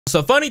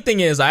So funny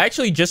thing is, I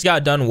actually just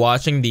got done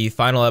watching the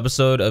final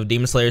episode of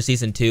Demon Slayer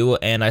season 2,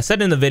 and I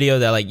said in the video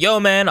that like, yo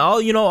man,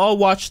 I'll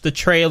watch the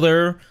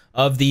trailer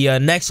of the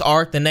next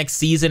arc, the next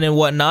season and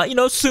whatnot,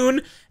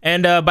 soon.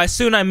 And by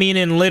soon I mean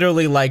in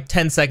literally like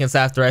 10 seconds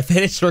after I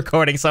finished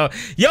recording. So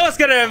yo, what's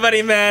good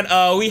everybody,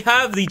 man? We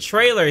have the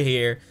trailer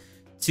here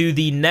to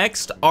the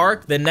next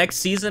arc, the next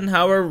season,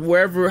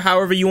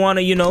 however you want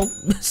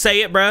to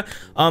say it, bruh.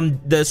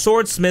 The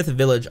Swordsmith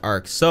Village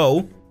arc.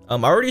 So I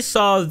already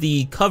saw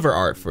the cover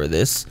art for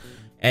this,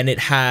 and it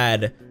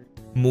had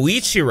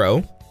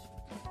Muichiro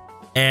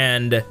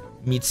and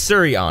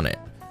Mitsuri on it.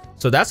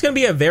 So that's going to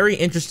be a very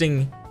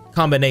interesting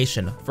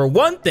combination. For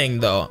one thing,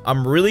 though,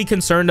 I'm really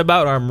concerned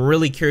about, or I'm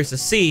really curious to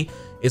see,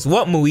 is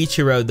what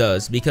Muichiro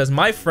does. Because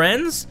my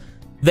friends,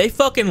 they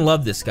fucking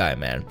love this guy,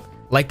 man.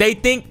 Like, they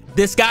think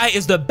this guy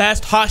is the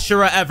best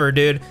Hashira ever,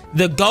 dude.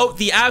 The GOAT,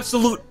 the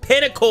absolute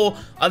pinnacle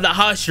of the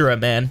Hashira,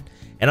 man.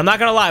 And I'm not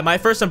going to lie, my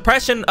first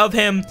impression of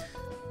him,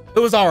 it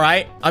was all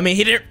right. I mean,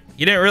 he didn't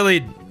really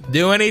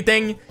do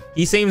anything.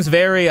 He seems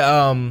very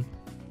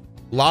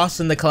lost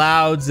in the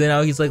clouds,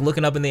 he's like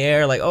looking up in the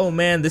air like, oh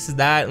man, this is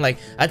that. And like,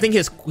 I think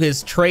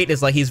his trait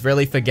is like he's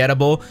really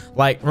forgettable.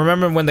 Like,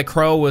 remember when the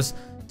crow was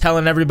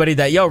telling everybody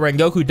that yo,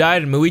 Rengoku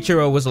died, and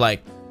Muichiro was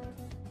like,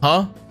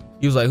 huh?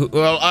 He was like,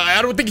 well,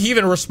 I don't think he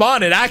even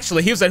responded.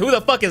 Actually, he was like, who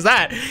the fuck is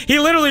that? He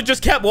literally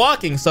just kept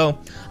walking. So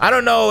I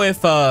don't know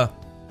if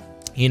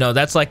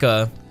that's like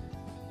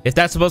if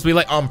that's supposed to be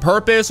like on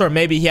purpose, or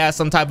maybe he has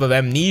some type of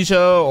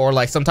amnesia or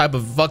like some type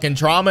of fucking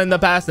trauma in the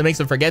past that makes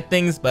him forget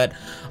things. But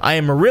I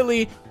am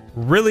really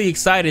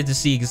excited to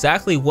see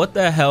exactly what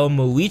the hell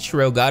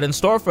Muichiro got in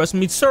store for us.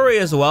 Mitsuri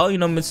as well.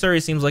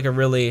 Mitsuri seems like a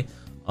really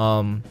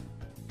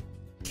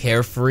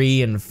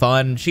carefree and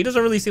fun. She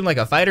doesn't really seem like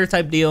a fighter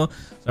type deal.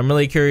 So I'm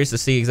really curious to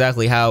see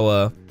exactly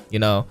how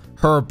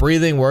her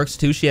breathing works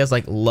too. She has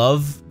like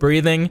love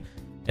breathing,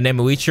 and then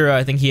Muichiro,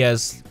 I think he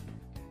has,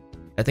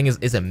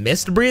 is it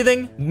mist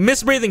breathing?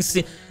 Mist breathing,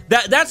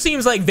 that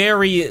seems like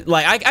very,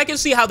 like, I can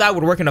see how that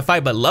would work in a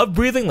fight, but love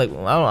breathing, like,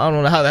 I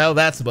don't know how the hell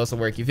that's supposed to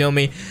work, you feel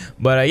me?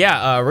 But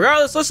yeah,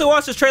 regardless, let's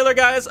watch this trailer,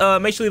 guys.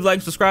 Make sure you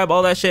like, subscribe,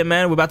 all that shit,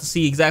 man. We're about to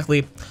see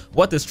exactly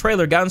what this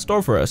trailer got in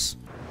store for us.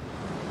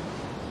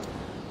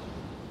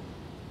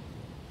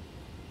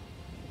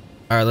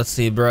 All right, let's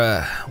see,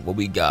 bruh, what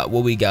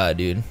we got,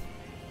 dude.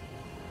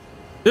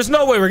 There's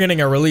no way we're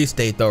getting a release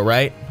date though,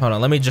 right? Hold on,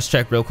 let me just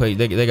check real quick.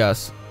 They got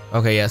us.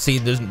 Okay, yeah, see,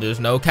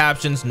 there's no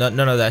captions, none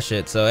of that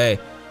shit. So hey,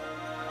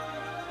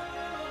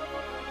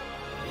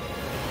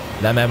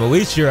 that man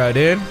Muichiro,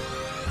 dude,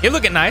 you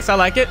looking nice. I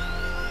like it.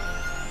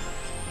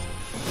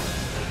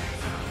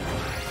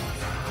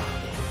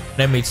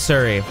 Then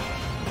Mitsuri.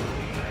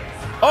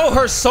 Oh,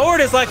 her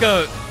sword is like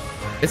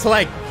it's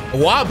like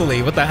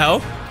wobbly. What the hell?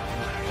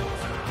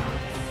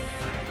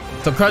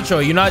 So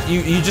Cruncho, you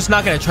just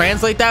not gonna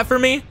translate that for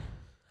me?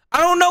 I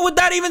don't know what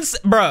that even,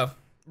 bruh.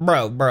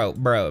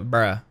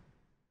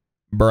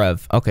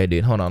 Bruv. Okay,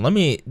 dude, hold on.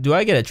 Do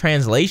I get a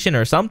translation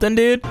or something,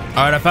 dude? All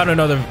right, I found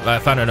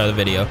another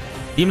video.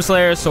 Demon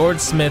Slayer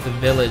Swordsmith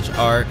Village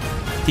arc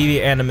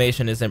TV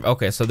animation is in.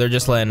 Okay, so they're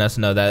just letting us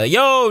know that,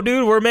 yo,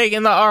 dude, we're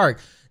making the arc.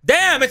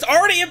 Damn, it's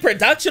already in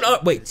production. Oh,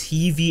 wait,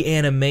 TV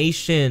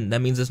animation. That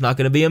means it's not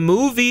gonna be a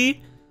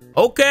movie.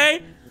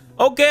 Okay,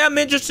 I'm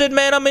interested,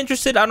 man. I'm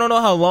interested. I don't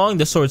know how long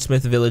the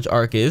Swordsmith Village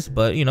arc is,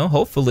 but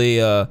hopefully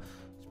it's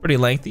pretty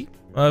lengthy.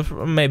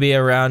 Maybe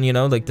around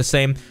like the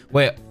same.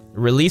 Wait.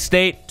 Release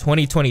date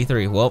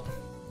 2023. Well,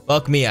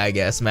 fuck me, I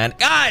guess, man.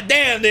 God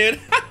damn, dude.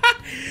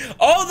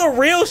 All the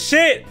real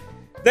shit.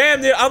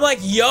 Damn, dude. I'm like,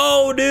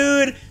 yo,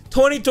 dude,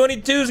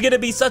 2022 is gonna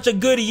be such a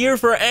good year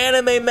for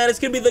anime, man. It's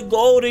gonna be the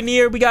golden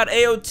year. We got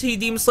AOT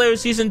Demon Slayer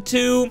season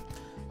 2.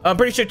 I'm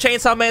pretty sure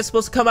Chainsaw Man's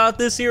supposed to come out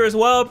this year as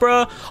well,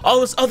 bro.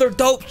 All this other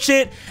dope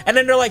shit, and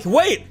then they're like,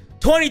 wait,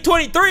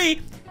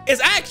 2023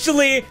 is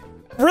actually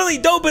really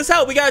dope as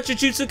hell. We got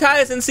Jujutsu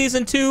Kaisen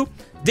season 2,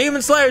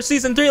 Demon Slayer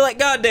season 3. Like,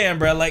 goddamn,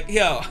 bro. Like,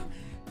 yo,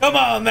 come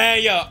on,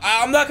 man. Yo,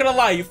 I'm not gonna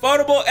lie,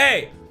 Ufotable.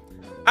 Hey,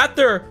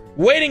 after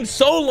waiting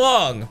so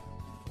long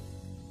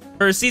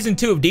for season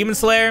 2 of Demon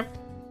Slayer,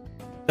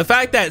 the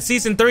fact that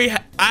season 3,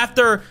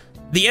 after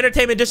the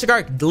Entertainment District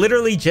arc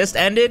literally just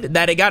ended,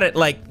 that it got it,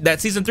 like, that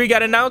season 3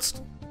 got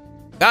announced.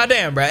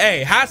 Goddamn, bro.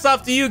 Hey, hats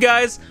off to you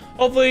guys.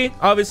 Hopefully,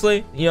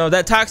 obviously,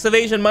 that tax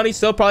evasion money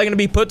still probably gonna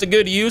be put to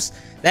good use.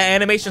 That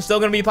animation's still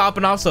gonna be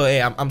popping off. So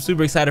hey, I'm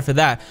super excited for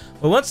that.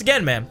 But once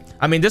again, man,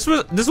 I mean, this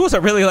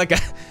wasn't really like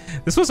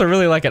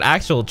an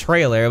actual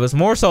trailer. It was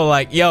more so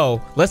like,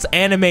 yo, let's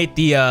animate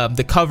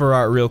the cover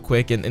art real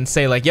quick and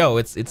say like, yo,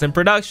 it's in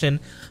production.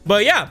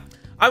 But yeah,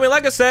 I mean,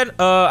 like I said,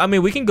 I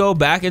mean, we can go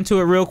back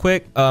into it real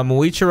quick.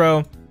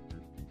 Muichiro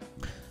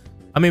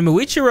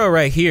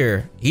right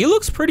here, he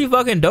looks pretty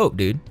fucking dope,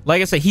 dude.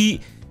 Like I said,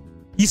 he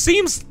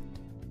seems,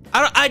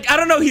 I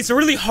don't know, he's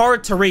really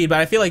hard to read, but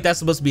I feel like that's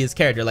supposed to be his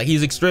character. Like,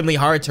 he's extremely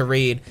hard to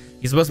read.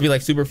 He's supposed to be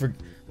like super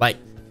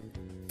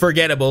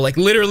forgettable, like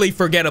literally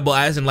forgettable,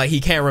 as in like he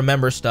can't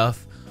remember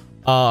stuff.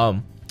 Yeah,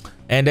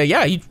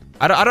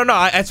 I don't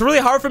know. It's really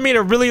hard for me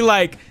to really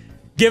like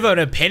give an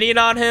opinion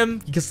on him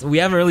because we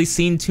haven't really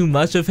seen too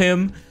much of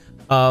him.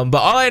 But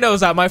all I know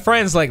is that my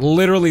friends like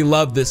literally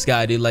love this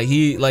guy, dude.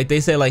 Like they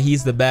say like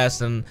he's the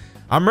best, and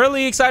I'm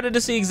really excited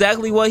to see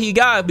exactly what he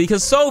got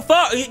because so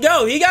far,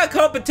 yo, he got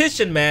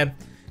competition, man.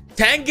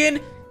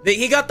 Tengen,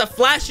 he got the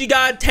flashy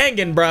god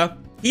Tengen, bruh.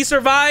 He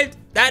survived.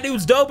 That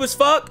dude's dope as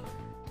fuck.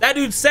 That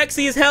dude's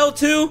sexy as hell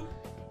too.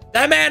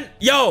 That man,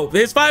 yo,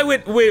 his fight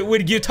with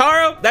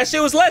Gyutaro, that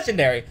shit was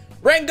legendary.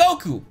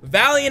 Rengoku,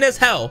 valiant as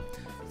hell.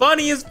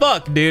 Funny as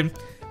fuck, dude.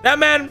 That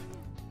man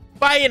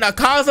fighting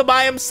Akaza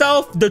by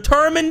himself,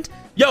 determined.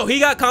 Yo, he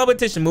got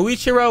competition.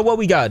 Muichiro, what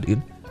we got,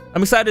 dude?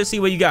 I'm excited to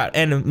see what you got.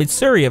 And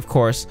Mitsuri, of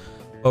course,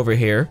 over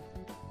here.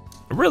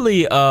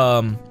 Really,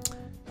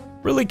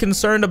 really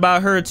concerned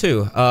about her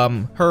too.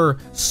 Her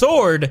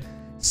sword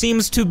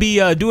seems to be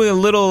doing a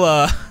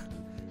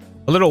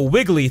little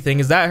wiggly thing.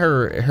 Is that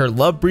her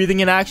love breathing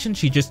in action?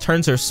 She just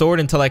turns her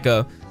sword into like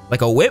a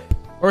whip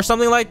or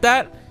something like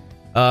that.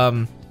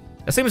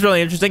 That seems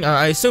really interesting.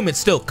 I assume it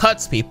still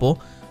cuts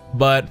people,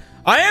 but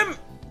I am,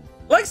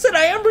 like I said,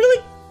 I am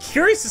really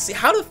curious to see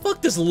how the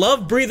fuck does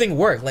love breathing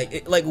work.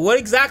 Like what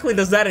exactly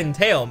does that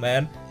entail,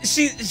 man?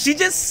 She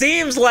just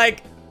seems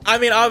like, I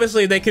mean,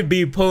 obviously they could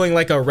be pulling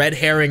like a red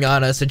herring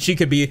on us, and she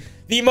could be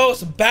the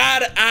most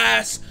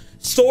badass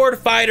sword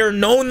fighter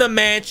known to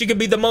man. She could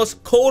be the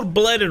most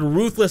cold-blooded,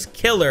 ruthless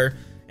killer,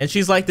 and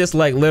she's like this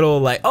like little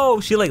like, oh,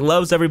 she like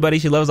loves everybody.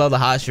 She loves all the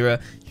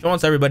Hashira. She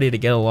wants everybody to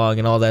get along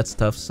and all that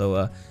stuff.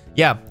 So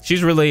yeah,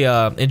 she's really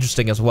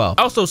interesting as well.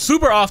 Also,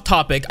 super off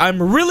topic,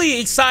 I'm really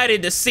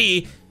excited to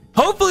see,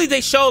 hopefully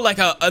they show like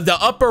the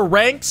upper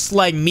ranks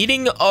like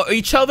meeting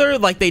each other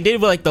like they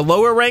did with like the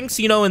lower ranks,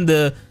 you know, in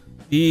the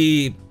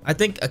I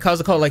think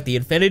Akaza called it like the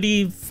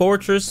Infinity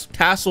Fortress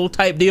Castle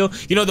type deal,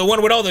 you know, the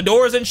one with all the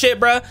doors and shit,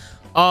 bruh.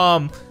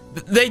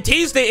 They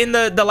teased it in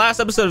the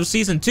last episode of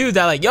season 2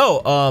 that like,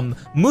 yo,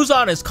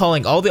 Muzan is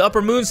calling all the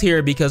upper moons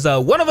here because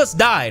one of us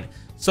died.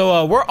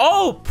 So we're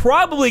all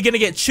probably gonna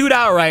get chewed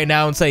out right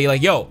now and say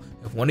like, yo,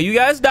 if one of you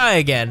guys die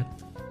again,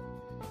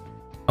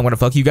 I'm gonna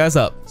fuck you guys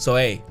up. So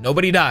hey,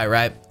 nobody die,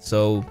 right?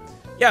 So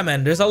yeah,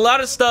 man, there's a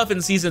lot of stuff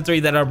in season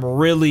 3 that I'm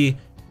really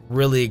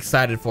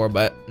excited for.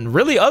 But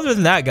really, other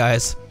than that,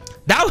 guys,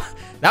 that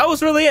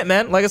was really it,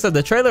 man. Like I said,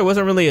 the trailer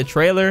wasn't really a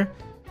trailer.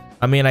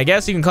 I mean, I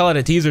guess you can call it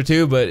a teaser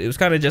too, but it was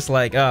kind of just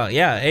like,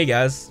 yeah, hey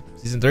guys,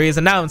 season 3 is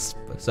announced.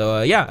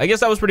 So yeah, I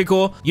guess that was pretty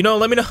cool. You know,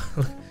 let me know.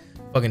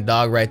 Fucking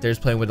dog right there is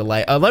playing with the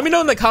light. Let me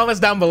know in the comments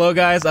down below,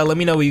 guys. Let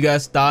me know what you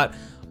guys thought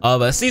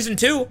of season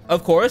 2,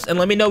 of course, and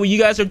let me know what you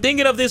guys are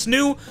thinking of this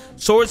new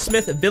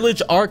Swordsmith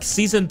Village arc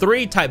season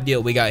 3 type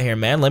deal we got here,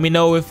 man. Let me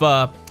know if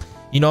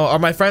you know, are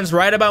my friends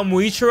right about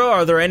Muichiro?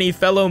 Are there any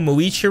fellow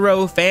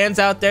Muichiro fans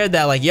out there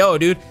that like, yo,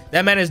 dude,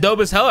 that man is dope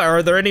as hell? Or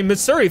are there any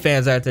Mitsuri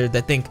fans out there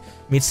that think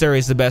Mitsuri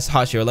is the best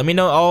Hashira? Let me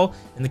know all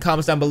in the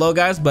comments down below,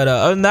 guys. But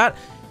other than that,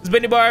 this has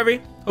been your boy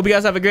Ivory. Hope you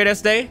guys have a great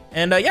ass day,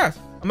 and yeah,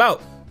 I'm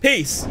out.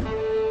 Peace.